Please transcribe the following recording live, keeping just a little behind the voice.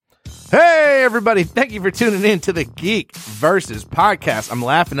Hey, everybody. Thank you for tuning in to the Geek Versus podcast. I'm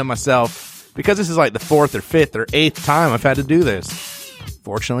laughing at myself because this is like the 4th or 5th or 8th time I've had to do this.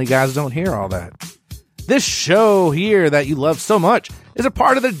 Fortunately, guys don't hear all that. This show here that you love so much is a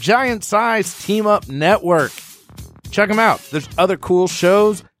part of the Giant Size Team Up Network. Check them out. There's other cool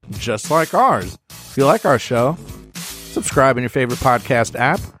shows just like ours. If you like our show, subscribe in your favorite podcast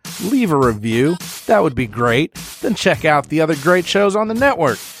app. Leave a review. That would be great. Then check out the other great shows on the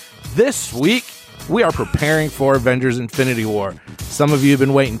network. This week, we are preparing for Avengers Infinity War. Some of you have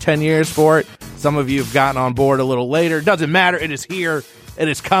been waiting 10 years for it. Some of you have gotten on board a little later. Doesn't matter. It is here. It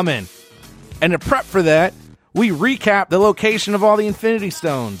is coming. And to prep for that, we recap the location of all the Infinity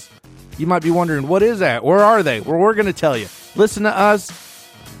Stones. You might be wondering, what is that? Where are they? Well, we're going to tell you. Listen to us.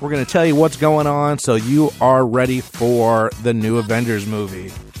 We're going to tell you what's going on so you are ready for the new Avengers movie.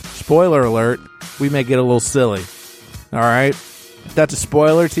 Spoiler alert, we may get a little silly. All right? If that's a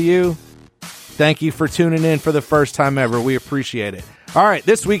spoiler to you, thank you for tuning in for the first time ever. We appreciate it. All right,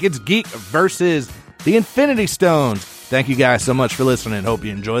 this week it's Geek versus the Infinity Stones. Thank you guys so much for listening. Hope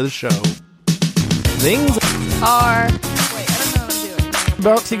you enjoy the show. Things are... Wait, I don't know what I'm doing.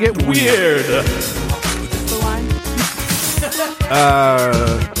 About to get weird. The line?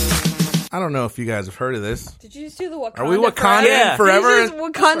 I don't know if you guys have heard of this. Did you just do the Wakanda Are we Wakandan forever? This is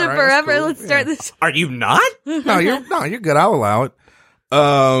Wakanda Right, forever. cool. Let's start this. Are you not? No, you're good. I'll allow it.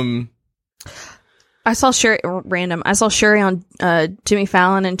 I saw Sherry on Jimmy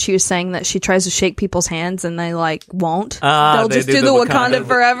Fallon, and she was saying that she tries to shake people's hands and they won't. They'll they just do do the the Wakanda Wakanda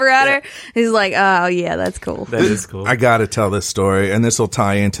forever at her. He's like, oh yeah, that's cool. That is cool. I got to tell this story, and this will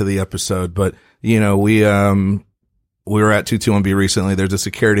tie into the episode. But we were at 221B recently. There's a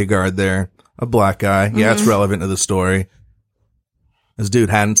security guard there, a black guy. Yeah, it's relevant to the story. This dude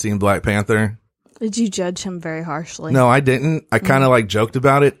hadn't seen Black Panther. Did you judge him very harshly? No, I didn't. I kind of joked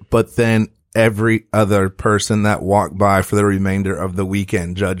about it, but then every other person that walked by for the remainder of the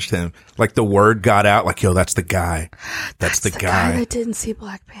weekend judged him. The word got out, yo, that's the guy. That's the guy that didn't see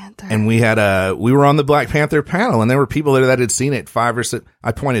Black Panther. And we were on the Black Panther panel, and there were people there that had seen it 5 or 6.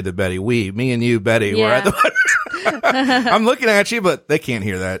 I pointed to Betty. Me and you, Betty, were at the. I'm looking at you, but they can't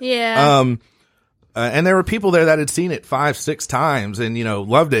hear that. Yeah. And there were people there that had seen it 5, 6 times and,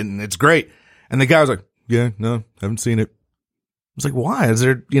 loved it, and it's great. And the guy was like, yeah, no, haven't seen it. I was like, why? Is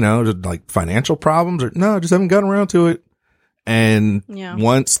there, financial problems? Or no, just haven't gotten around to it. And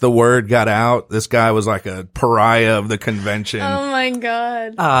once the word got out, this guy was like a pariah of the convention. Oh my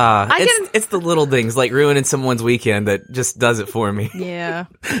God. It's the little things like ruining someone's weekend that just does it for me. Yeah.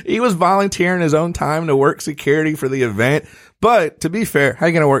 He was volunteering his own time to work security for the event. But to be fair, how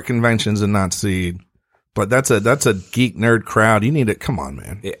you going to work conventions and not see? But that's a geek nerd crowd. You need to, come on,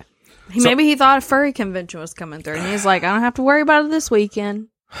 man. Yeah. Maybe he thought a furry convention was coming through, and he's like, I don't have to worry about it this weekend.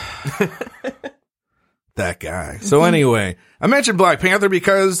 That guy. So anyway, I mentioned Black Panther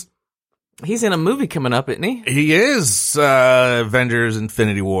because he's in a movie coming up, isn't he? He is Avengers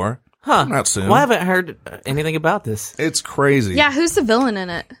Infinity War. Huh. Not soon. Well, I haven't heard anything about this. It's crazy. Yeah, who's the villain in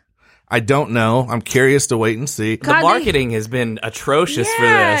it? I don't know. I'm curious to wait and see. The marketing has been atrocious for this.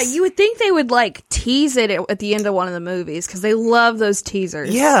 Yeah, you would think they would tease it at the end of one of the movies because they love those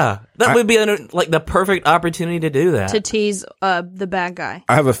teasers. Yeah, that would be the perfect opportunity to do that. To tease the bad guy.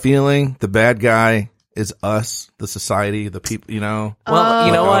 I have a feeling the bad guy is us, the society, the people, Well,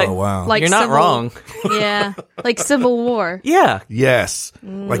 you know what? Oh, wow. You're not wrong. Yeah, like Civil War. Yeah. Yes.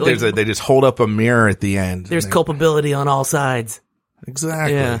 They just hold up a mirror at the end. There's culpability on all sides.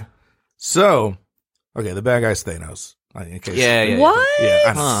 Exactly. Yeah. So, okay, the bad guy's Thanos. In case, Yeah. What? Yeah,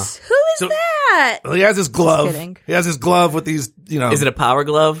 I know. Who is that? Well, he has his glove. Just kidding. He has his glove with these, Is it a power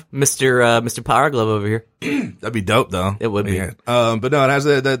glove? Mr. Power Glove over here. That'd be dope, though. It would be. Yeah. But no, it has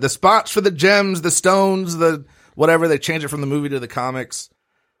the spots for the gems, the stones, the whatever. They change it from the movie to the comics.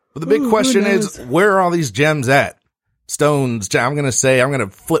 But the big question is, where are all these gems at? Stones. I'm going to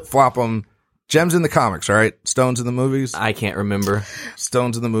flip-flop them. Gems in the comics, all right? Stones in the movies? I can't remember.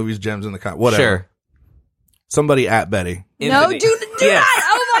 Stones in the movies, gems in the comics. Whatever. Sure. Somebody at Betty. No, do not.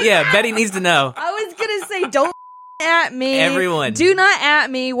 Oh my God. Yeah, Betty needs to know. I was going to say, don't at me. Everyone. Do not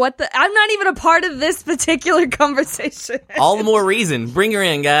at me. I'm not even a part of this particular conversation. All the more reason. Bring her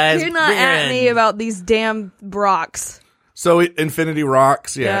in, guys. Do not Bring her at in. me about these damn rocks. So Infinity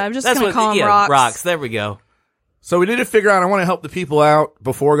Rocks, Yeah, I'm just going to call them rocks. Rocks. There we go. So we need to figure out, I want to help the people out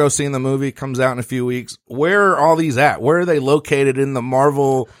before go seeing the movie. Comes out in a few weeks. Where are all these at? Where are they located in the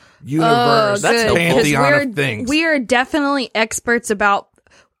Marvel universe? That's good, pantheon because of things. We are definitely experts about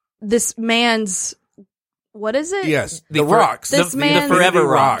this man's, what is it? Yes, the rocks. This the man's- The Forever Infinity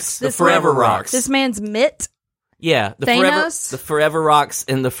Rocks. The This Forever man- Rocks. This man's mitt. Yeah, Thanos? the Forever Rocks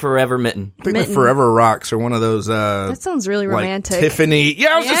and the Forever Mitten. I think the Mitten. Forever Rocks are one of those. That sounds really like romantic. Tiffany.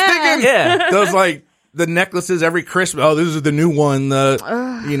 Yeah, I was just thinking. Yeah. Those like the necklaces every Christmas. Oh, this is the new one.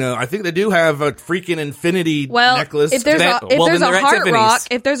 I think they do have a freaking infinity Well, necklace. if there's That- a, if well, there's then a they're at heart Tiffany's. rock,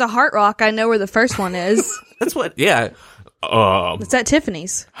 if there's a heart rock, I know where the first one is. That's what. Yeah. It's at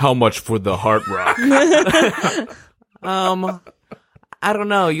Tiffany's. How much for the Heart Rock? I don't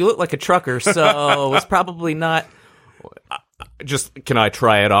know. You look like a trucker, so it's probably not. Just can I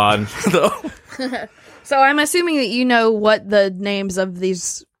try it on? So I'm assuming that you know what the names of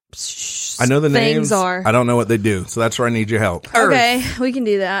these. I know the things names. are. I don't know what they do, so that's where I need your help. Okay, we can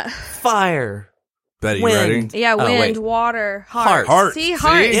do that. Fire. Betty, you Wind. ready? Yeah, Oh, wind, wait. water, heart. Heart. See,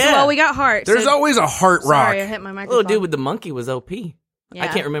 heart. See? Yeah. Well, we got heart. There's so- always a heart rock. Sorry, I hit my Little microphone. dude with the monkey was OP. Yeah. I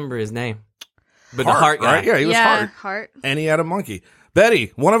can't remember his name. But Heart, the heart guy. right? Yeah, he was Yeah, heart. heart. And he had a monkey.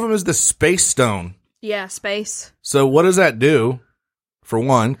 Betty, one of them is the space stone. Yeah, space. So what does that do? For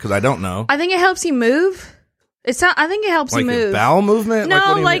one, because I don't know. I think it helps you move. I think it helps Like you a move. bowel movement? No,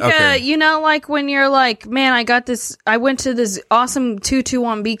 what do you like, mean? Okay. like when you're like, man, I went to this awesome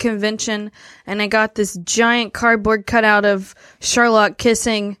 221B convention and I got this giant cardboard cutout of Sherlock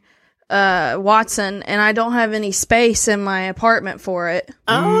kissing Watson and I don't have any space in my apartment for it.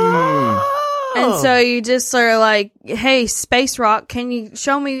 Oh. And so you just are like, hey, Space Rock, can you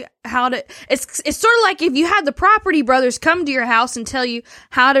show me how to... It's sort of like if you had the Property Brothers come to your house and tell you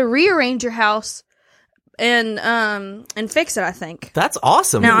how to rearrange your house and fix it, I think. That's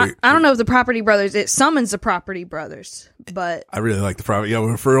awesome. Now, I don't know if the Property Brothers, it summons the Property Brothers, but... I really like the property. Yeah,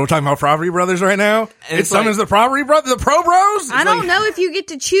 we're talking about Property Brothers right now. And It it's summons like- the Property Brothers, the Pro Bros. I don't know if you get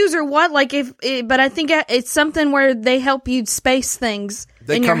to choose or what, like but I think it's something where they help you space things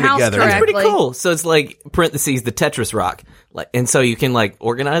They in your come house together. That's correctly. pretty cool. So it's like parentheses the Tetris rock, like, and so you can like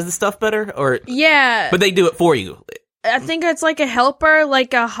organize the stuff better, or Yeah. but they do it for you. I think it's like a helper,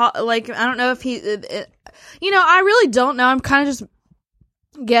 like I don't know if he, I really don't know. I'm kind of just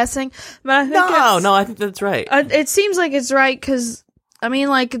guessing, but I think No, I think that's right. it seems like it's right because I mean,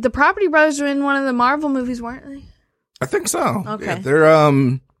 like the Property Brothers were in one of the Marvel movies, weren't they? I think so. Okay. Yeah,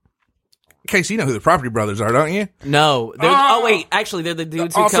 they're Casey, you know who the Property Brothers are, don't you? No, oh wait, actually they're the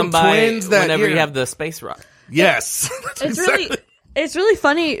dudes who Awesome come by twins that- whenever you yeah. have the space rock. Yes. It's really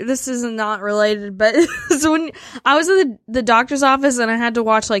funny. This is not related, but so when I was at the doctor's office and I had to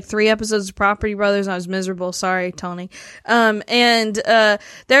watch like 3 episodes of Property Brothers, and I was miserable. Sorry, Tony.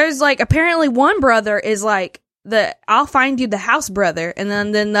 There's like apparently one brother is like I'll find you the house brother, and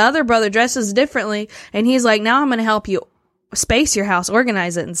then the other brother dresses differently, and he's like, now I'm going to help you space your house,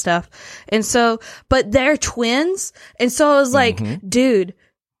 organize it and stuff. And so, but they're twins, and so I was like, dude.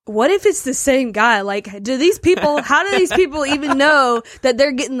 What if it's the same guy? Like, how do these people even know that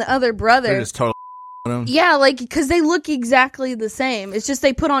they're getting the other brother? They're just totally them. Yeah, like, because they look exactly the same. It's just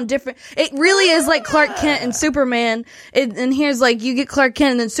they put on different... It really is like Clark Kent and Superman. And here's like, you get Clark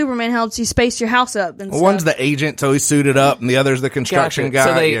Kent and then Superman helps you space your house up and stuff. One's the agent, so he's suited up, and the other's the construction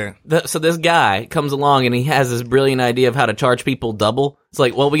Gotcha. guy. So this guy comes along and he has this brilliant idea of how to charge people double. It's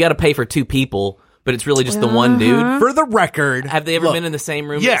like, well, we got to pay for 2 people, but it's really just the one dude. For the record, Have they ever look, been in the same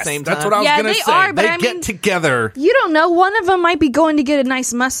room yes, at the same time? that's what I was Yeah, going to they say. are, but they I get mean- together. You don't know. One of them might be going to get a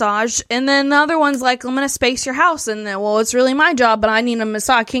nice massage, and then the other one's like, I'm going to space your house. And then, well, it's really my job, but I need a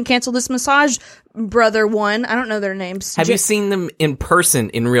massage. I can't cancel this massage, brother one. I don't know their names. Have you seen them in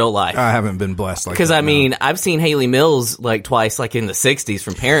person in real life? I haven't been blessed like Because that, I no. mean, I've seen Haley Mills like twice, like in the '60s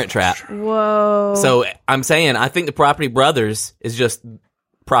from Parent Trap. Whoa. So I'm saying, I think the Property Brothers is just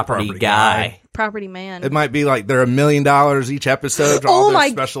property Property guy. Property man. It might be like they're $1 million each episode for all their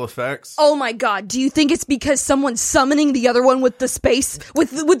special effects. Oh my god, do you think it's because someone's summoning the other one with the space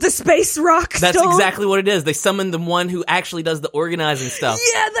with the space rock That's stone? exactly what it is. They summon the one who actually does the organizing stuff.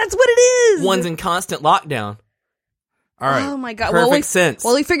 Yeah, that's what it is. One's in constant lockdown. All right. Oh my god. Perfect sense.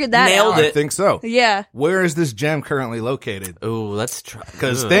 Well, we figured that Nailed out. it. I think so. Yeah. Where is this gem currently located? Oh, let's try.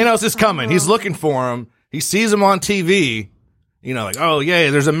 Because Thanos is coming. He's looking for him. He sees him on TV. You know, like, oh, yeah,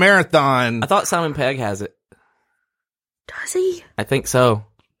 there's a marathon. I thought Simon Pegg has it. Does he? I think so.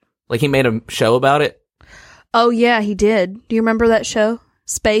 Like he made a show about it. Oh yeah, he did. Do you remember that show?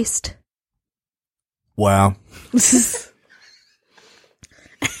 Spaced. Wow.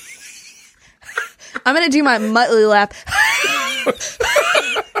 I'm gonna do my Muttley laugh.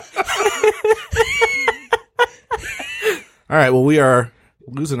 All right, well, we are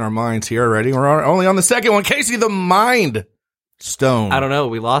losing our minds here already. We're only on the second one. Casey, the Mind Stone. I don't know.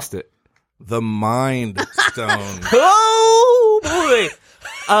 We lost it. The Mind Stone. Oh boy.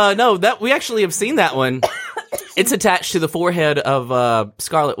 No, that we actually have seen that one. It's attached to the forehead of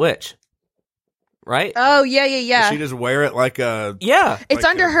Scarlet Witch. right? Oh yeah. She just wear it like a. Yeah. It's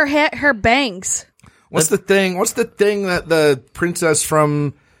like under her head, her bangs. What's the thing that the princess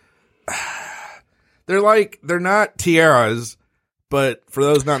from? They're not tiaras, but for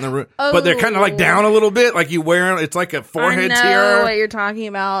those not in the room, but they're kind of like down a little bit. Like you wear it's like a forehead I know tiara. what you're talking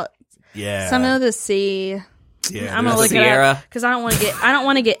about. Yeah, Some of the sea. yeah. I'm gonna look Sierra. it up because I don't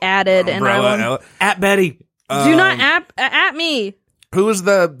want to get added. And I Umbrella. won't, At Betty. do not at me. Who was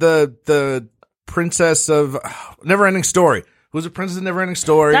the princess of Neverending Story? Who was the princess of Neverending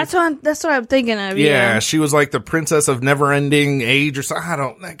Story? That's what I'm thinking of. yeah, she was like the princess of Neverending Age or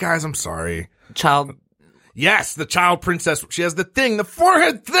something. Guys, I'm sorry. Child. Yes, the child princess. She has the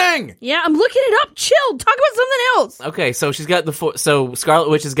forehead thing. Yeah, I'm looking it up. Chill. Talk about something else. Okay, so she's got so Scarlet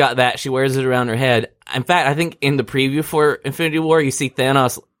Witch has got that. She wears it around her head. In fact, I think in the preview for Infinity War, you see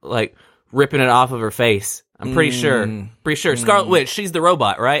Thanos like ripping it off of her face. I'm pretty sure. Scarlet Witch, she's the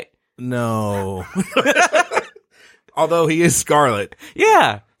robot, right? No. Although he is Scarlet.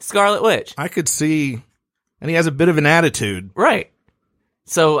 Yeah, Scarlet Witch. I could see, and he has a bit of an attitude. Right.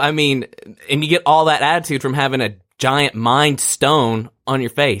 So, I mean, and you get all that attitude from having a giant mind stone on your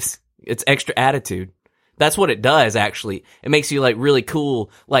face. It's extra attitude. That's what it does, actually. It makes you, like, really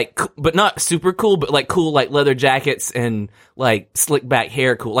cool, like, but not super cool, but, like, cool, like, leather jackets and, like, slick back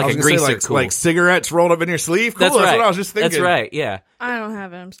hair cool, like a greaser cool. Like cigarettes rolled up in your sleeve? Cool, That's right. what I was just thinking. That's right, yeah. I don't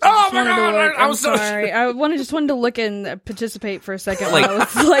have it. Oh my God, I'm so sorry. I just wanted to look and participate for a second. Like- While I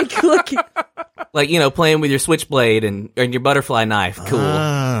was like looking. Like, you know, playing with your switchblade and your butterfly knife. Cool.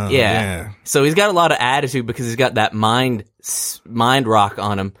 Oh, yeah. So he's got a lot of attitude because he's got that mind rock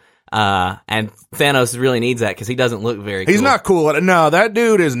on him. And Thanos really needs that because he doesn't look very cool. He's not cool. No, that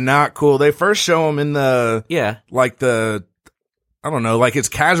dude is not cool. They first show him in the, I don't know, like it's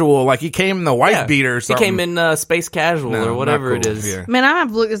casual, like he came in the wife beater or something. He came in Space Casual No, or whatever not cool. it is. Yeah. Man, I'm gonna have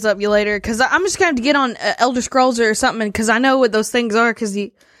to look this up you later because I'm just gonna have to get on Elder Scrolls or something because I know what those things are because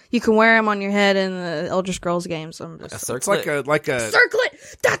you can wear them on your head in the Elder Scrolls games. So I'm just A It's circlet. like a circlet.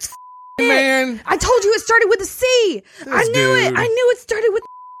 That's man. I told you it started with a C. I knew it. dude. I knew it started with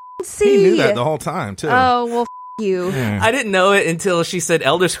C. He knew that the whole time too. Oh well, you. Yeah. I didn't know it until she said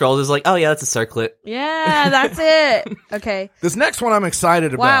Elder Scrolls. I was like, oh yeah, that's a circlet. Yeah, that's it. Okay. This next one I'm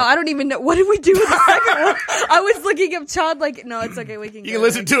excited about. Wow, I don't even know. What did we do with the second one? I was looking up Todd like, no, it's okay. We can You go can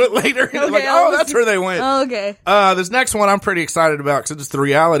listen to it later. Okay, like, I'll oh, that's listen. where they went. Oh, okay. This next one I'm pretty excited about because it's the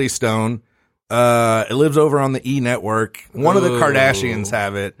Reality Stone. It lives over on the E Network. One of the Ooh. Kardashians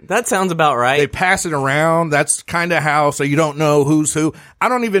have it. That sounds about right. They pass it around. That's kind of how, so you don't know who's who. I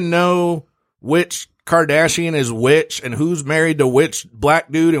don't even know which Kardashian is which and who's married to which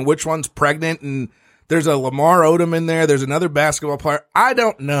black dude and which one's pregnant. And there's a Lamar Odom in there. There's another basketball player. I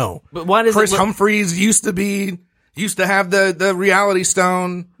don't know. But why does Chris it look, Humphries used to have the Reality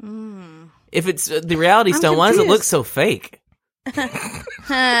Stone. if it's the Reality Stone, why does it look confused. so fake?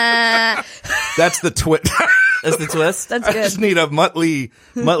 That's the twist. That's the twist. That's I just good. need a Muttley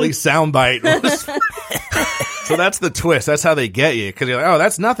soundbite. So that's the twist. That's how they get you. Because you're like, oh,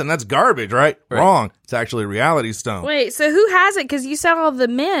 that's nothing. That's garbage, right? Wrong. It's actually Reality Stone. Wait, so who has it? Because you said all the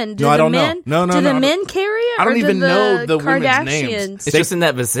men. Do No, I the don't know. men, No, Do the I men carry it? I don't or do even know the women's Kardashians? names. It's just in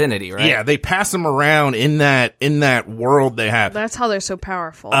that vicinity, right? Yeah, they pass them around in that world they have. That's how they're so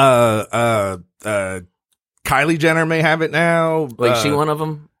powerful. Kylie Jenner may have it now. Like she one of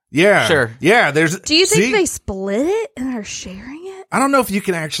them? Yeah. Sure. Yeah, there's. Do you think see? they split it and are sharing it? I don't know if you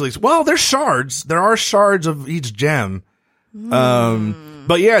can actually. Well, there's shards. There are shards of each gem.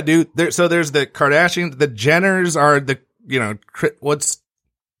 But yeah, dude. So there's the Kardashians. The Jenners are what's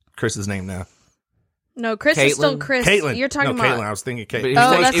Chris's name now? No, Chris is still Caitlyn? Chris. Caitlyn. You're talking no, about. Caitlyn. I was thinking But Caitlyn. he Oh,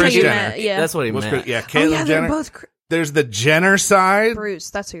 was that's Kris what you Jenner. meant, yeah. That's what he What's meant. Chris- yeah, Oh Caitlyn yeah, they're Jenner. both There's the Jenner side. Bruce.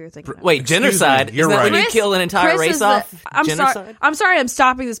 That's who you're thinking of. Wait, Excuse me, genocide? you're Is that right. when you kill an entire Chris race is the- off? I'm Genocide? sorry. I'm sorry. I'm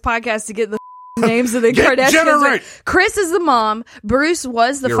stopping this podcast to get the names of the Get Kardashians. Jenner right. Chris is the mom. Bruce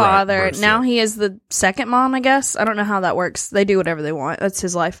was the You're right, father. Bruce, now yeah. he is the second mom. I guess I don't know how that works. They do whatever they want. That's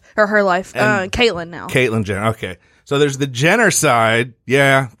his life or her life. And Caitlyn now. Caitlyn Jenner. Okay. So there's the Jenner side.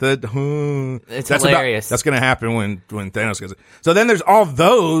 Yeah. It's that's hilarious. That's going to happen when Thanos gets it. So then there's all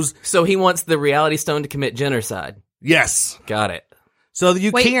those. So he wants the Reality Stone to commit genocide. Yes. Got it. So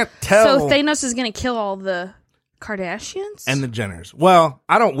you Wait, can't tell. So Thanos is going to kill all the Kardashians and the Jenners. Well,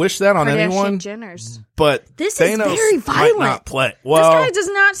 I don't wish that on Kardashian anyone, Jenners. but This is Thanos very might violent. not play. This Well, guy does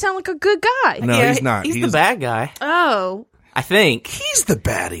not sound like a good guy. no, Yeah, he's not. He's the bad guy. Oh, I think. He's the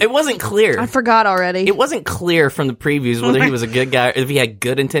baddie. It wasn't clear. I forgot already. It wasn't clear from the previews whether he was a good guy, if he had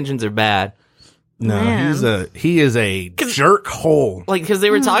good intentions or bad. No, Man. he is a jerk hole. Like, because they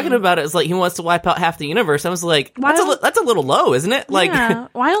were talking about it, it's like he wants to wipe out half the universe. I was like, Why that's a little low, isn't it? Like, Yeah.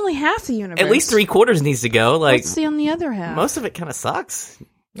 Why only half the universe? at least 3/4 needs to go. Like, Let's see on the other half. most of it kind of sucks.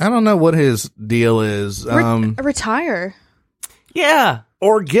 I don't know what his deal is. Retire. Yeah.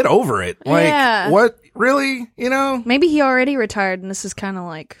 Or get over it. Like, Yeah. what? Really? You know? Maybe he already retired, and this is kind of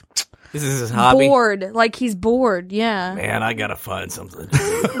like This is his hobby. bored. Like he's bored. Yeah. Man, I gotta find something to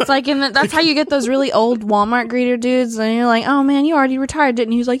do. It's like, that's how you get those really old Walmart greeter dudes, and you're like, "Oh man, you already retired,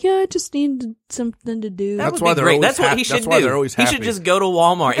 didn't you?" He's like, "Yeah, I just need something to do." That That's would why be they're great. always That's what he happy. should That's why do. they're always He should happy. just go to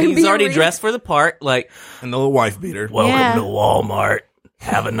Walmart. And He's be already real. dressed for the part. Like, And the little wife beater. welcome Yeah. to Walmart.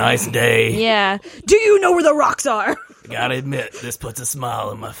 Have a nice day. Yeah. Do you know where the rocks are? Gotta admit, this puts a smile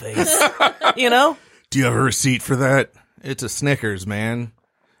on my face. You know? Do you have a receipt for that? It's a Snickers, man.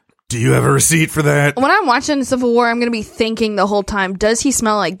 Do you have a receipt for that? When I'm watching Civil War, I'm going to be thinking the whole time, does he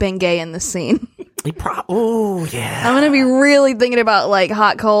smell like Bengay in this scene? Oh, yeah. I'm going to be really thinking about like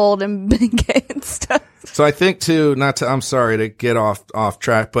hot, cold, and Bengay and stuff. So I think too, I'm sorry to get off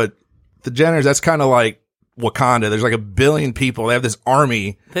track, but the Jenners, that's kind of like Wakanda. There's like 1 billion people. They have this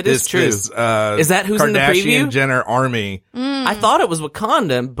army. That is true. Is that who's in the preview? Jenner army. I thought it was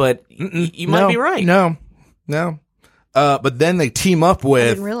Wakanda, but you might be right. No. But then they team up I with,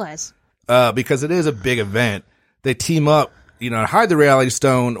 didn't realize. because it is a big event, they team up, to hide the Reality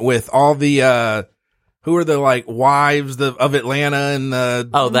Stone with all the, who are the like wives of Atlanta and the,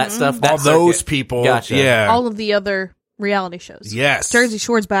 Oh, that stuff. That all those circuit. people. Gotcha. Yeah. All of the other reality shows. Yes. Jersey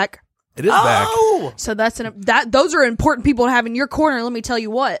Shore's back. It is back. Oh! So those are important people to have in your corner, let me tell you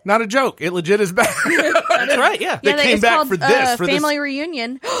what. Not a joke. It legit is back. That's right, yeah. They came it's back called, for this, for this- Family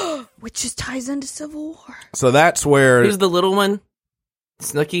Reunion, which just ties into Civil War. So that's where, Who's the little one?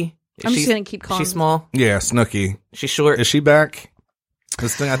 Snooki? I'm just going to keep calling She's small? yeah, Snooki. She's short? Is she back? I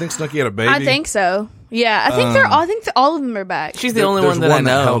think Snooki had a baby. I think so. Yeah, I think all of them are back. She's the only There's one that I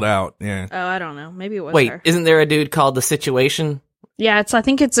know. held out. Yeah. Oh, I don't know. Maybe it was Wait, her. isn't there a dude called The Situation? Yeah, I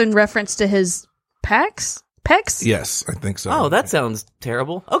think it's in reference to his pecs? Yes, I think so. Oh, that sounds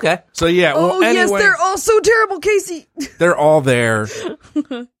terrible. Okay. So yeah. Well, yes, anyway, they're all so terrible, Casey. they're all there.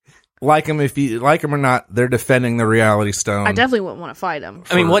 Like them if you like them or not, they're defending the Reality Stone. I definitely wouldn't want to fight him.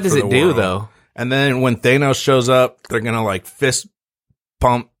 I mean, what does for it the do, world. though? And then when Thanos shows up, they're gonna like fist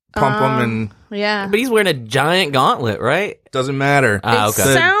pump him, and Yeah. But he's wearing a giant gauntlet, right? doesn't matter. Ah, okay.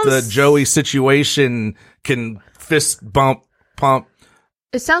 The Joey situation can fist pump.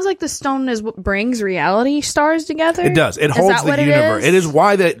 It sounds like the stone is what brings reality stars together. It does. It Is holds that the what it universe. is? It is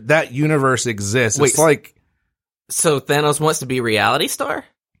why that universe exists. Wait, It's like So Thanos wants to be a reality star?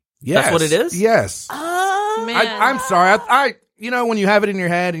 yes, That's what it is? Yes. Man. I'm sorry. I when you have it in your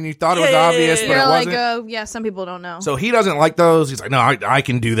head and you thought it was Yeah, obvious, yeah, but You're it like, wasn't. yeah, some people don't know. So he doesn't like those. He's like, no, I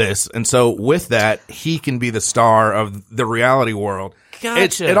can do this. And so with that, he can be the star of the reality world.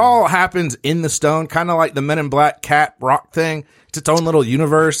 Gotcha. It all happens in the stone, kind of like the Men in Black cat rock thing. It's its own little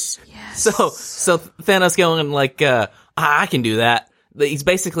universe. So Thanos going like, I can do that. He's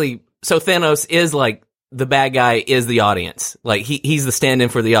basically, so Thanos is like, the bad guy is the audience. Like, he's the stand-in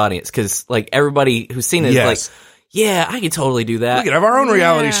for the audience. Cause like everybody who's seen it is Yes. like, yeah, I could totally do that. We could have our own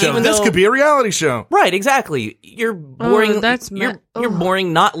reality Yeah. show. Even This though- could be a reality show. Right, exactly. Your boring, that's your ugh.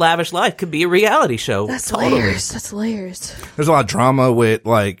 boring, not lavish life could be a reality show. That's Totally. layers. That's layers. There's a lot of drama with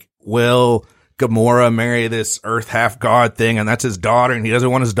like, will Gamora marry this Earth half god thing, and that's his daughter, and he doesn't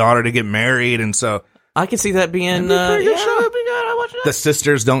want his daughter to get married, and so I can see that being, That'd be a pretty good yeah, show. that'd be good. I watch the it.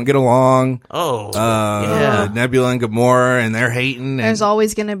 sisters don't get along. Oh, yeah. Nebula and Gamora, and they're hating. And There's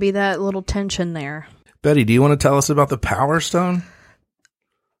always going to be that little tension there. Betty, do you want to tell us about the Power Stone?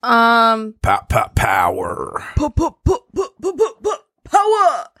 Power.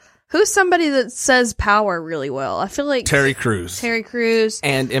 Power. Who's somebody that says power really well? I feel like Terry Crews. Terry Crews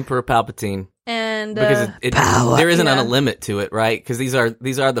And Emperor Palpatine. and Because power. there isn't Yeah. a limit to it, right? Because these are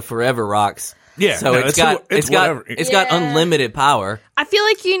the forever rocks. Yeah, So no, it's got whatever. got Yeah. unlimited power. I feel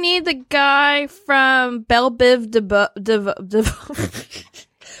like you need the guy from Belle Biv DeVoe.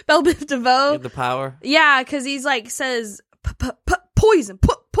 Belle Biv DeVoe. The power. Yeah, because he's like says poison.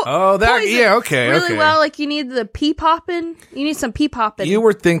 Oh, that poison yeah, okay, really okay. well. Like you need the pea popping. You need some pea popping. You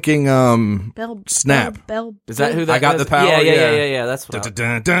were thinking, Bell Snap. Bell. Is that who that I got is? the power, Yeah. That's what. dun,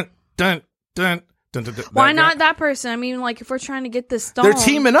 dun, dun, dun, dun, dun, dun, Why that not guy. that person? I mean, like if we're trying to get this stone, They're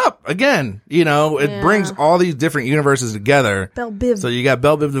teaming up again. You know, it Yeah. brings all these different universes together. Belle Biv. So you got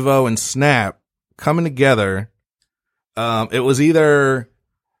Belle Biv DeVoe and Snap coming together. It was either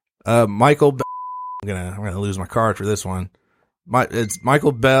Michael. I'm gonna lose my card for this one. It's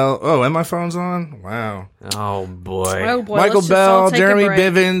Michael Bell. Oh, and my phone's on? Wow. Oh boy. Oh boy, Michael let's just all Bell, take a Jeremy break.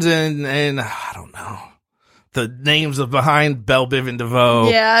 Bivens, and I don't know the names of behind Bell Biven DeVoe.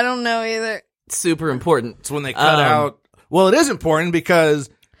 Yeah, I don't know either. Super important. It's when they cut out. Well, it is important because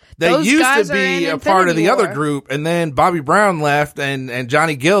they Those used guys to are be in a part of the Infinity other War. group, and then Bobby Brown left, and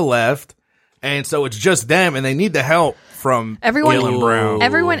Johnny Gill left, and so it's just them, and they need the help from Everyone- Gill and Brown.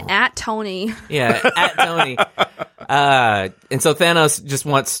 Everyone at Tony. Yeah, at Tony. And so Thanos just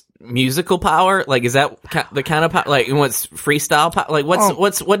wants musical power. Like, is that the kind of power? Like, he wants freestyle power. Like, what's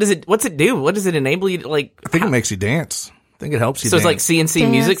it do? What does it enable you to, like? I think it makes you dance. I think it helps you. So dance. it's like CNC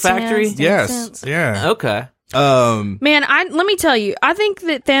Music Dance, Factory. dance, Yes, dance. yeah. Okay. Man, let me tell you, I think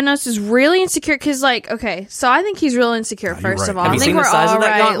that Thanos is really insecure because, like, okay, so I think he's really insecure. you're First right. of all, Have I you think seen we're the size all of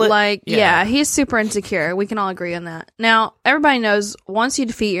that right. gauntlet? Like, Yeah. yeah, he's super insecure. We can all agree on that. Now, everybody knows once you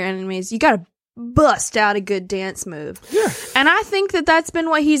defeat your enemies, you got to bust out a good dance move. Yeah, and I think that that's been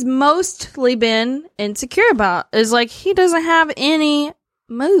what he's mostly been insecure about. Is like he doesn't have any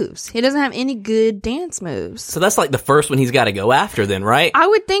moves. He doesn't have any good dance moves. So that's like the first one he's got to go after, then, right? I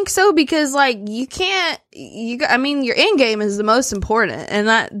would think so because, like, you can't. I mean, your end game is the most important, and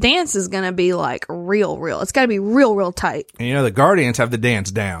that dance is gonna be like real. It's got to be real tight. And, you know, the Guardians have the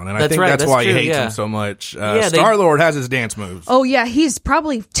dance down, and I That's think right, that's that's why true, he hates yeah. him so much. Yeah, they- Star-Lord has his dance moves. Oh yeah, he's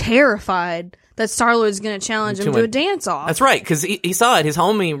probably terrified that Star-Lord's gonna challenge him to a dance off. That's right, because he saw it. His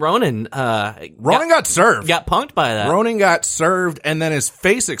homie Ronan. Ronan got served. got punked by that. Ronan got served, and then his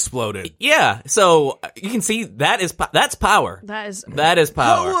face exploded. Yeah, so you can see that's power. That is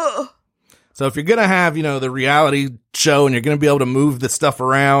power. So if you're gonna have, you know, the reality show, and you're gonna be able to move the stuff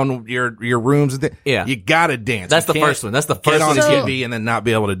around your rooms, and Yeah. you gotta dance. That's You the can't first one. That's the Get first on one. So- TV and then not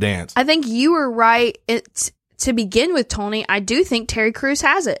be able to dance. I think you were right. To begin with, Tony, I do think Terry Crews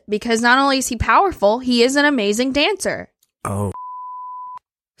has it because not only is he powerful, he is an amazing dancer. Oh,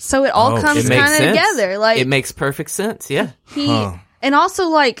 So it all Oh, comes It makes kind of sense. together. Like It makes perfect sense. Yeah. he, Huh. and also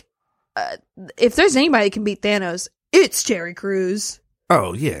like, if there's anybody that can beat Thanos, it's Terry Crews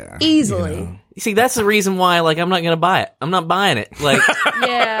oh yeah, easily. You know. You see, that's the reason why, like, I'm not gonna buy it. I'm not buying it. Like,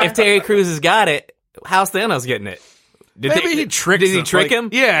 Yeah. if Terry Crews has got it, how's Thanos getting it? Maybe he tricks. Did he trick like, him?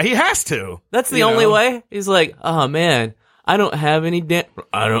 Yeah, he has to. That's the You only know? way. He's like, oh man, I don't have any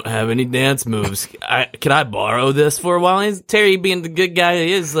dance moves. Can I borrow this for a while? And Terry, being the good guy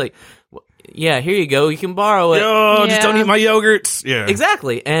he is, like, yeah, here you go. You can borrow it. Oh, just Yeah. don't eat my yogurts. Yeah,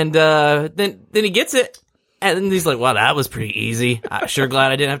 Exactly. And then he gets it. And then he's like, wow, that was pretty easy. I'm sure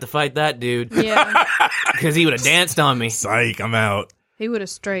glad I didn't have to fight that dude. Yeah. Because he would have danced on me. Psych, I'm out. He would have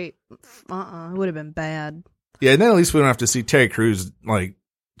straight, it would have been bad. Yeah, and then at least we don't have to see Terry Crews like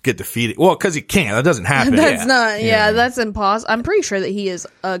get defeated. Well, because he can't. That doesn't happen. That's Yeah. not, that's impossible. I'm pretty sure that he is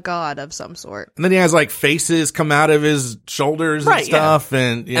a god of some sort. And then he has like faces come out of his shoulders Right, and stuff,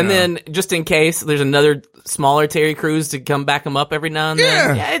 and you And know. then, just in case, there's another smaller Terry Crews to come back him up every now and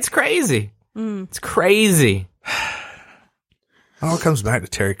then. Yeah. Yeah, it's crazy. It's crazy. it all comes back to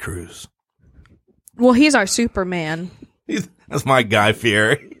Terry Crews. Well, he's our Superman. That's my Guy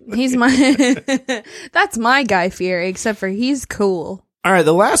Fieri. He's my, that's my Guy Fieri, except for he's cool. All right,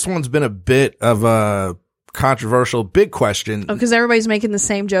 the last one's been a bit of a controversial, big question Oh, because everybody's making the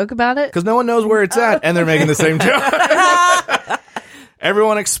same joke about it? because no one knows where it's at, and they're making the same joke.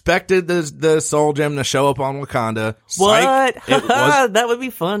 Everyone expected the Soul Gem to show up on Wakanda. What? Psych. It was. That would be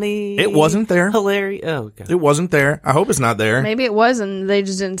funny. It wasn't there. Hilarious. Oh, okay. It wasn't there. I hope it's not there. Maybe it was, and they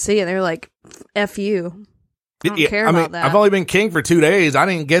just didn't see it. They were like, F you. I don't care about that. I've only been king for 2 days. I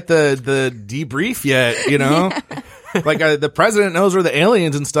didn't get the debrief yet, you know? Like, the president knows where the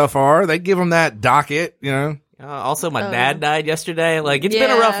aliens and stuff are. They give him that docket, you know? Also, my dad died yesterday. Like, it's been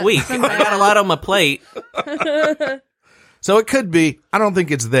a Yeah, rough week. it's been I got a lot on my plate. So it could be. I don't think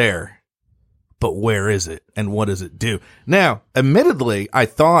it's there. But where is it? And what does it do? Now, admittedly, I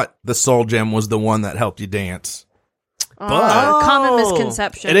thought the Soul Gem was the one that helped you dance. But Common Oh.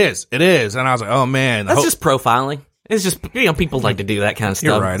 misconception. it is. It is. And I was like, oh, man. That's just profiling. It's just, people like to do that kind of stuff.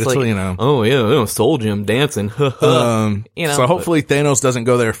 You're right. It's like, you know. oh, yeah, Soul Gem dancing. You know, So hopefully Thanos doesn't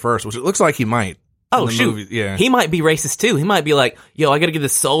go there first, which it looks like he might. Oh, in the shoot. movie. Yeah. He might be racist, too. He might be like, yo, I gotta get the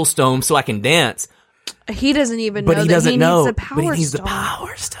Soul Stone so I can dance. He doesn't even But know he that doesn't he know. needs the power But he needs stone. the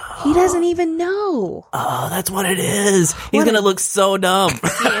Power Stone. He doesn't even know. Oh, that's what it is. He's gonna look so dumb.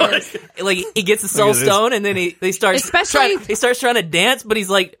 Like, he gets the Soul Look at this. Stone, and then he starts Especially- he starts trying to dance, but he's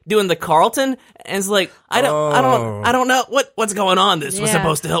like doing the Carlton, and it's like, I don't know what's going on. This was Yeah.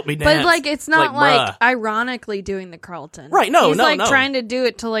 supposed to help me dance. But like, it's not like, bruh. ironically doing the Carlton. Right, no, He's no, like no. trying to do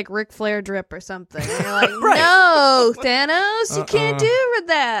it to like Ric Flair drip or something. And you're like, no, Thanos, you can't do with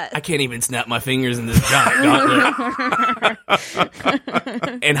that. I can't even snap my fingers in this giant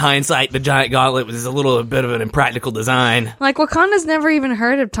gauntlet. In hindsight, the giant gauntlet was a little bit of an impractical design. Like, Wakanda's never even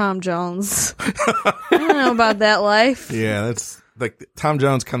heard of Tom Jones. I don't know about that life. Yeah, that's like Tom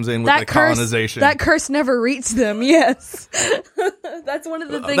Jones comes in with That the curse, colonization. that curse never reached them. Yes, that's one of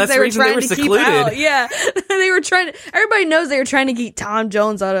the things That's they the were reason they trying were to secluded. keep out. Yeah, they were trying to. Everybody knows they were trying to keep Tom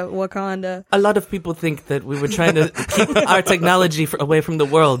Jones out of Wakanda. A lot of people think that we were trying to keep our technology away from the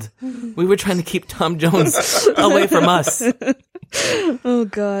world. We were trying to keep Tom Jones away from us. Oh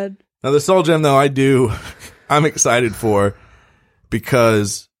God! Now the Soul Gem, though, I'm excited for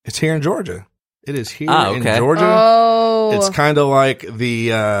because it's here in Georgia. It is here in Georgia. Oh, It's kind of like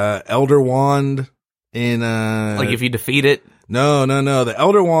the Elder Wand in Like if you defeat it. No. The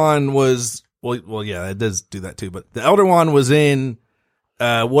Elder Wand was well, yeah, it does do that too. But the Elder Wand was in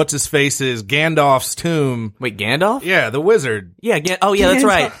what's his face's Gandalf's tomb. Wait, Gandalf? Yeah, the wizard. Yeah, oh yeah, that's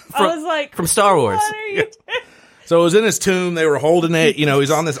right. I was like, From Star Wars. what are you? So it was in his tomb. They were holding it. You know,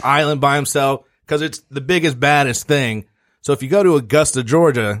 he's on this island by himself because it's the biggest, baddest thing. So if you go to Augusta,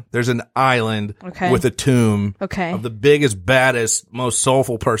 Georgia, there's an island with a tomb of the biggest, baddest, most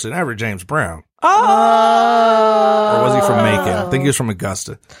soulful person ever, James Brown. Oh, Or was he from Macon? I think he was from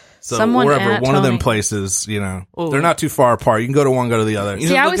Augusta. So Someone wherever, at one of them Tony. places, you know, they're not too far apart. You can go to one, go to the other. You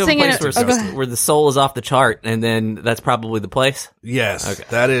See, know, I look was up a thinking place it- where, where the soul is off the chart, and then that's probably the place. Yes,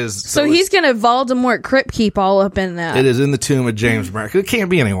 that is. So he's gonna Voldemort Crypt Keep all up in that. It is in the tomb of James Brown. It can't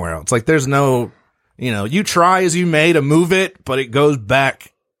be anywhere else. Like there's no, you know, you try as you may to move it, but it goes back.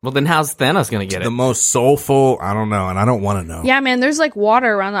 Well, then how's Thanos going to get it? The most soulful. I don't know, and I don't want to know. Yeah, man. There's like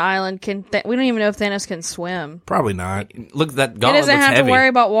water around the island. We don't even know if Thanos can swim. Probably not. Look, that He gauntlet doesn't looks have heavy. to worry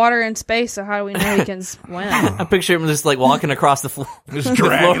about water in space. So how do we know he can swim? I picture him just like walking across the floor, Just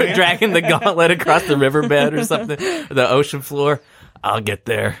dragging it. dragging the gauntlet across the riverbed or something, or the ocean floor. I'll get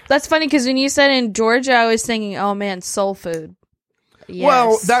there. That's funny because when you said in Georgia, I was thinking, oh man, soul food. Yes.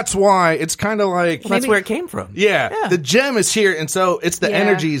 Well, that's why it's kind of like. Well, that's where it came from. Yeah, the gem is here, and so it's the Yeah.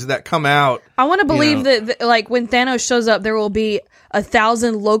 energies that come out. I want to believe know. that like when Thanos shows up, there will be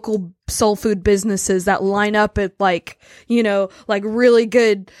 1,000 local soul food businesses that line up at like, you know, like really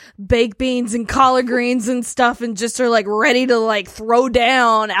good baked beans and collard greens and stuff, and just are like ready to like throw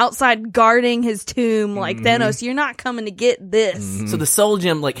down outside guarding his tomb. Like Thanos, you're not coming to get this. So the soul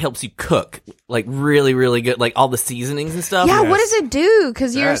gem like helps you cook, like really, really good, like all the seasonings and stuff. Yeah, Yes. what does it do?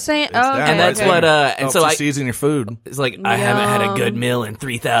 Because you're saying, It's oh, that okay, And that's okay. what, and Helps so you I, season your food. it's like, I haven't had a good meal in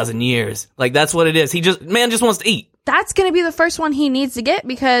 3,000 years. Like that's what it is. Man just wants to eat. That's gonna be the first one he needs to get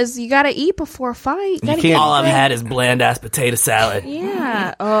because you got to eat before a fight. You gotta can't- get All I've good. had is bland ass potato salad.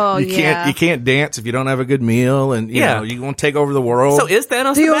 Yeah. Oh, You can't dance if you don't have a good meal, and you Yeah. know you won't take over the world. So is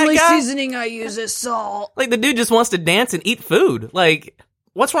Thanos The the bad only guy? seasoning I use is salt. Like the dude just wants to dance and eat food. Like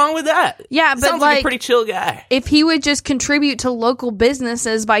what's wrong with that? Yeah, but Sounds like a like- pretty chill guy. If he would just contribute to local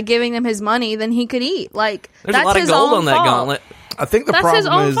businesses by giving them his money, then he could eat. Like There's that's a lot of his gold own on that fault. gauntlet. I think the That's problem his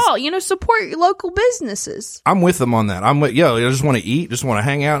own is fault. You know, support your local businesses. I'm with them on that. I'm with I just want to eat, just want to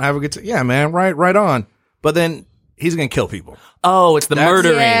hang out and have a good time. Yeah, man, right on. But then he's gonna kill people. Oh, it's the That's-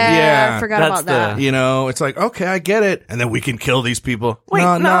 murdering. Yeah, I forgot that's about that. the- You know, it's like, okay, I get it. And then we can kill these people. Wait,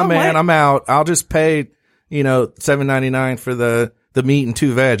 no, no, man, wait. I'm out. I'll just pay, you know, $7.99 for the meat and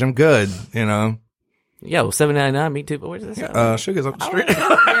 2 veg. I'm good, you know. Yeah, well, $7.99 meat too. But where's this? Sugar's up the street.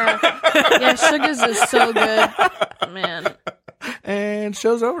 Yeah, Sugars is so good, man. And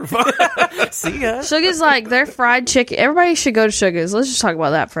show's over. See ya. Sugars like their fried chicken. Everybody should go to Sugars. Let's just talk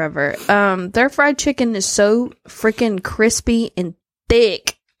about that forever. Their fried chicken is so freaking crispy and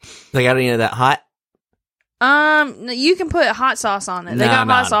thick. They got any of that hot? You can put hot sauce on it. They No, got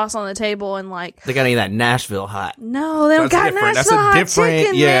no, hot no. sauce on the table and like They got any of that Nashville hot? no, they don't got That's Nashville a hot different.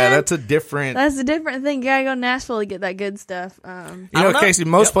 chicken. Yeah, man. that's a different. That's a different thing. You gotta go to Nashville to get that good stuff. You I know, don't know. Casey,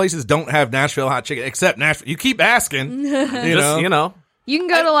 most places don't have Nashville hot chicken except Nashville. You keep asking. You know? You can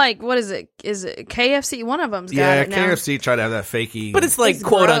go to like what is it? Is it KFC? One of them's got Yeah, it now. KFC tried to have that fakey. But it's like It's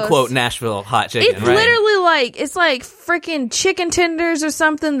quote gross. unquote Nashville hot chicken. It's right? literally like it's like freaking chicken tenders or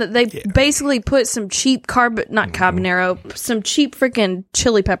something that they basically put some cheap not carbonaro, some cheap freaking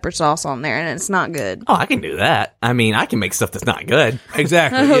chili pepper sauce on there, and it's not good. Oh, I can do that. I mean, I can make stuff that's not good.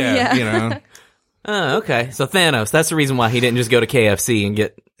 Exactly. Oh, yeah, yeah. You know. Oh, okay. So Thanos, that's the reason why he didn't just go to KFC and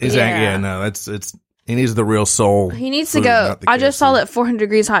get. Exactly. Yeah. Yeah. No, it's He needs the real soul. He needs to food, go. not the I just saw KFC. that 400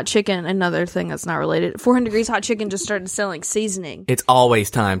 Degrees Hot Chicken, another thing that's not related. 400 Degrees Hot Chicken just started selling seasoning. It's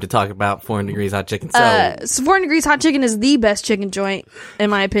always time to talk about 400 Degrees Hot Chicken. So, So 400 Degrees Hot Chicken is the best chicken joint, in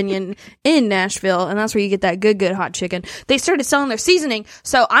my opinion, in Nashville, and that's where you get that good hot chicken. They started selling their seasoning,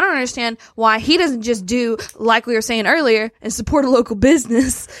 so I don't understand why he doesn't just do, like we were saying earlier, and support a local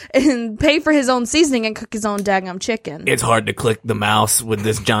business and pay for his own seasoning and cook his own daggum chicken. it's hard to click the mouse with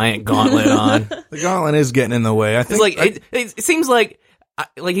this giant gauntlet on. The gauntlet is getting in the way. I It's think. like it seems like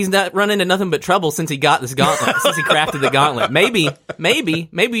he's not run into nothing but trouble since he got this gauntlet, since he crafted the gauntlet. Maybe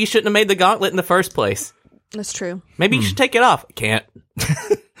you shouldn't have made the gauntlet in the first place. That's true. Maybe you should take it off. Can't.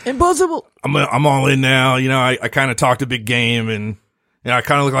 Impossible. I'm all in now. You know, I kind of talked a big game, and you know, I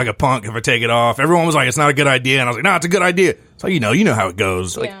kind of look like a punk if I take it off. Everyone was like, "It's not a good idea," and I was like, "No, it's a good idea." So you know how it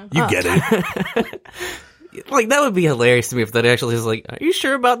goes. Like, Yeah. you get it. Like, that would be hilarious to me if that actually was like, are you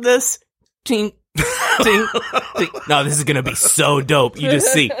sure about this? Tink, tink, tink. No, this is going to be so dope. You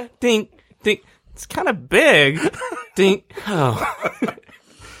just see, tink, tink. It's kind of big. Tink. Oh.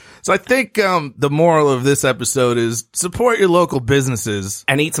 So I think the moral of this episode is support your local businesses.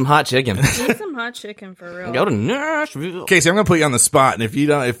 And eat some hot chicken. Eat some hot chicken for real. Go to Nashville. Casey, I'm gonna put you on the spot, and if you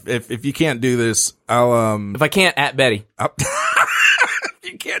don't, if you can't do this, I'll If I can't, at Betty.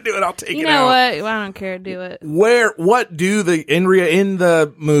 if you can't do it, I'll take You it know out. what? I don't care. Do it. What do the in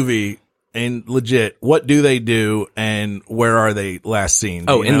the movie and legit? What do they do, and where are they last seen?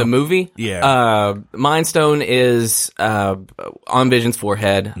 Do Oh, you in know? the movie? Yeah. Mind Stone is on Vision's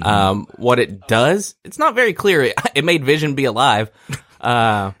forehead. What it does, it's not very clear. It made Vision be alive.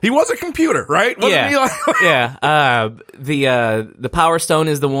 He was a computer, right? Wasn't he like- Yeah. The Power Stone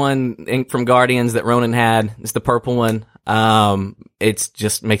is the one from Guardians that Ronan had. It's the purple one. It's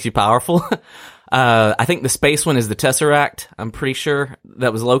just makes you powerful. I think the space one is the Tesseract. I'm pretty sure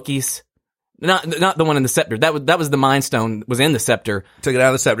that was Loki's. Not the one in the scepter. That was the Mind Stone was in the scepter. Took it out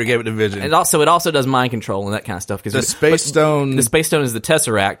of the scepter, gave it to Vision. And it also does mind control and that kind of stuff. The Space Stone. The Space Stone is the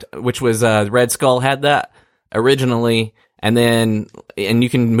Tesseract, which was Red Skull had that originally, and you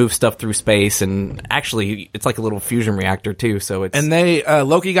can move stuff through space, and actually it's like a little fusion reactor too. So it's And they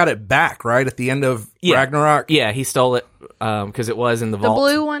Loki got it back right at the end of Ragnarok. Yeah, he stole it because it was in the The vault.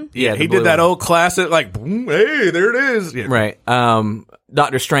 blue one. Yeah, he the blue did that one. old classic, like, boom, hey, there it is. Yeah. Right.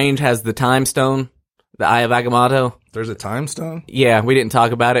 Doctor Strange has the Time Stone, the Eye of Agamotto. There's a time stone. Yeah, we didn't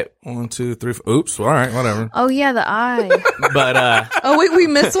talk about it, 1, 2, 3, 4. Oops. All right, whatever. Oh yeah, the eye. but Oh wait, we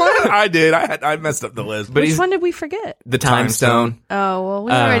missed one. I did. I messed up the list. but Which he's one did we forget? the Time Time Stone. Stone. Oh well,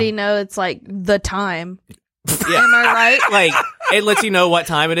 we already know it's like the time. Yeah. Am I right? Like, it lets you know what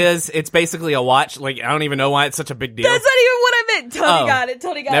time it is. It's basically a watch. Like, I don't even know why it's such a big deal. That's not even what I meant. Tony Oh. got it.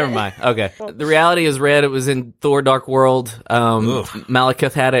 Tony got Never it. mind. Okay. The reality is Red. It was in Thor Dark World.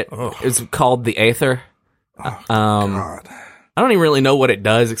 Malekith had it. It's called the Aether. God. I don't even really know what it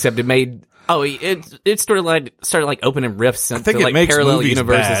does, except it made... Oh, it started like opening rifts into think it like makes parallel movies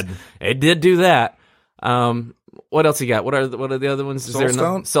universes. bad. It did do that. What else you got? What are the other ones? Is Soul there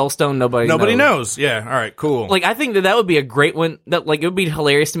Stone? Soul Stone? Nobody knows. Yeah. All right. Cool. Like, I think that would be a great one. That, like, it would be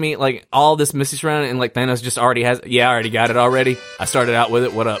hilarious to me. Like, all this mystery surrounding it, and like Thanos just already has. Yeah, I already got it already. I started out with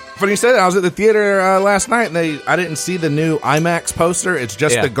it. What up? Funny you say that. I was at the theater last night, and I didn't see the new IMAX poster. It's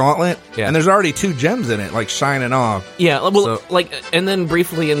just Yeah. the gauntlet, Yeah. and there's already 2 gems in it, like shining off. Yeah. Well, So- like, and then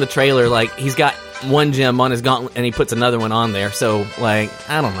briefly in the trailer, like, he's got one gem on his gauntlet, and he puts another one on there. So, like,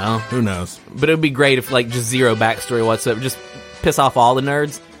 I don't know. Who knows? But it would be great if, like, just zero backstory whatsoever. Just piss off all the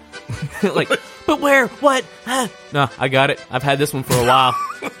nerds. Like, but where? What? Huh? No, I got it. I've had this one for a while.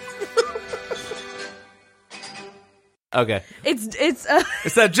 Okay. It's It's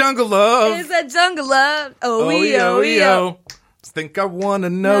that jungle love. it's a jungle love. Oh, Think I wanna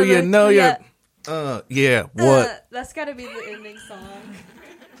know you, know you. Yeah. What? That's gotta be the ending song.